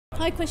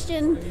Hi,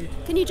 Christian.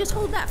 Can you just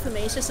hold that for me?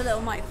 It's just a little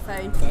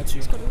microphone. Got you.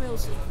 It's got a real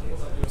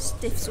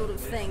stiff sort of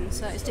thing,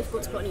 so it's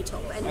difficult to put on your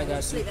top. But anyway,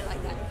 just leave it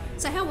like that.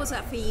 So how was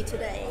that for you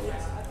today?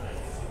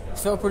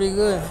 Felt pretty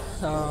good.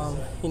 It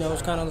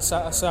was kind of a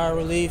sigh of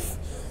relief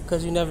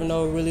because you never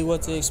know really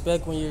what to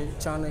expect when you're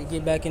trying to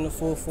get back into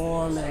full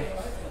form and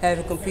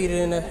haven't competed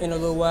in a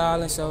little while.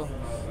 And so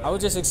I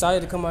was just excited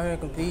to come out here and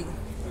compete.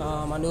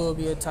 I knew it would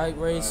be a tight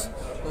race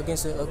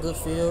against a good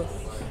field.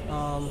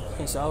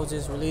 And so I was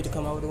just relieved to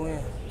come out with a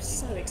win.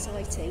 So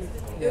exciting.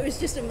 Yeah. It was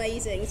just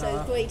amazing. So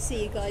it's great to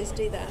see you guys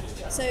do that.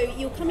 So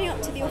you're coming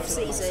up to the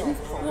off-season.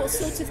 What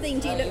sort of thing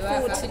do you look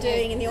forward to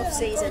doing in the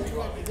off-season?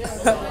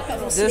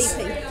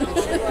 Sleeping.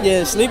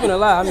 Yeah, sleeping a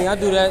lot. I mean, I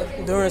do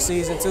that during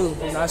season too.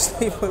 I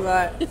sleep a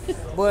lot.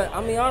 But, I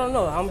don't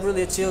know. I'm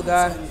really a chill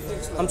guy.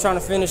 I'm trying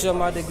to finish up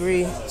my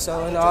degree.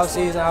 So in the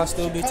off-season, I'll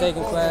still be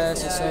taking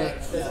classes. So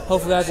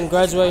hopefully I can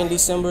graduate in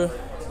December.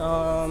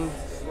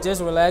 Just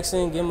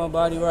relaxing, getting my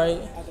body right,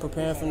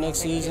 preparing for next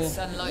season.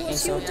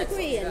 What's your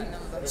degree in?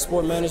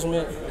 Sport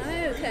management. Oh,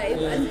 okay.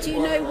 Yeah. And do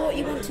you know what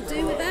you want to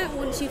do with that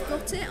once you've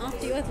got it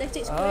after your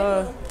athletics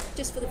career?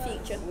 Just for the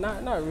future?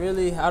 Not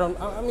really.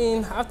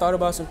 I've thought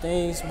about some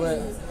things,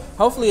 but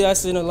hopefully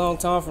that's in a long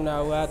time from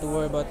now. We'll have to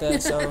worry about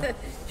that. So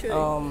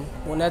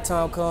when that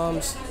time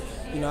comes,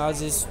 I'll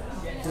just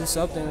do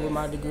something with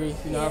my degree.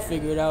 I'll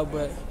figure it out.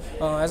 But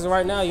as of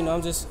right now,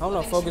 I'm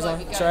focused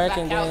on track,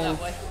 and then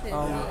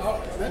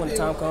when the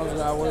time comes,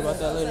 I'll worry about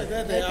that later.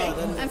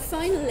 Okay. And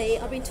finally,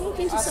 I've been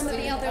talking to some of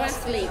the other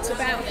athletes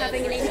about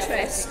having an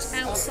interest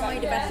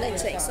outside of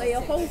athletics. So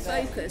your whole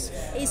focus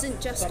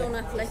isn't just on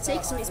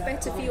athletics, and it's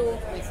better for your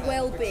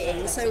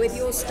well-being. So with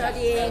your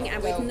studying,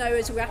 and with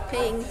Noah's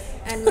rapping,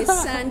 and with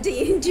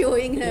Sandy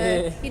enjoying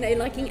her,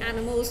 liking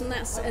animals,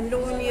 and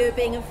Laura Muir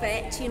being a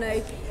vet,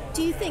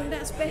 do you think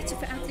that's better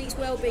for athletes'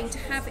 well-being to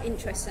have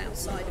interests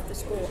outside of the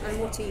sport, and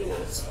what are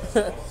yours?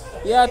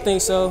 Yeah, I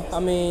think so.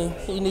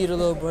 You need a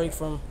little break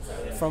from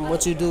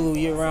what you do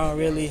year-round,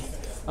 really.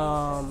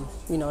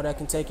 That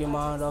can take your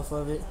mind off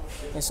of it,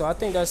 and so I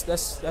think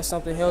that's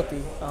something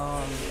healthy.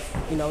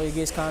 It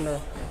gets kind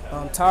of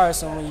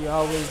tiresome when you're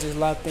always just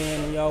locked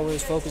in and you're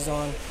always focused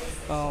on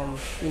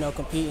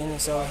competing,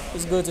 and so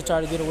it's good to try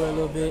to get away a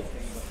little bit.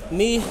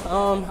 Me,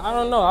 I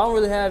don't know. I don't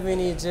really have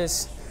any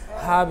just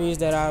hobbies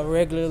that I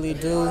regularly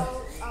do.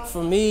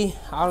 For me,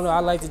 I don't know, I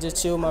like to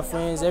just chill with my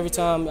friends. Every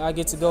time I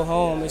get to go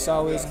home, it's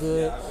always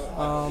good,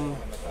 and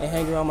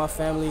hang around my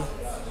family,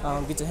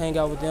 get to hang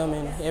out with them,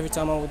 and every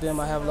time I'm with them,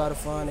 I have a lot of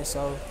fun. And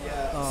so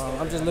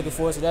I'm just looking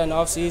forward to that in the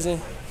off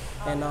season,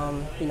 and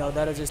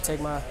that'll just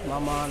take my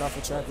mind off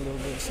the track a little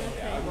bit. So,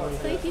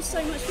 Thank you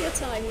so much for your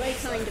time. Very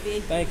kind of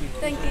you. Thank you.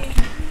 Thank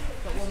you.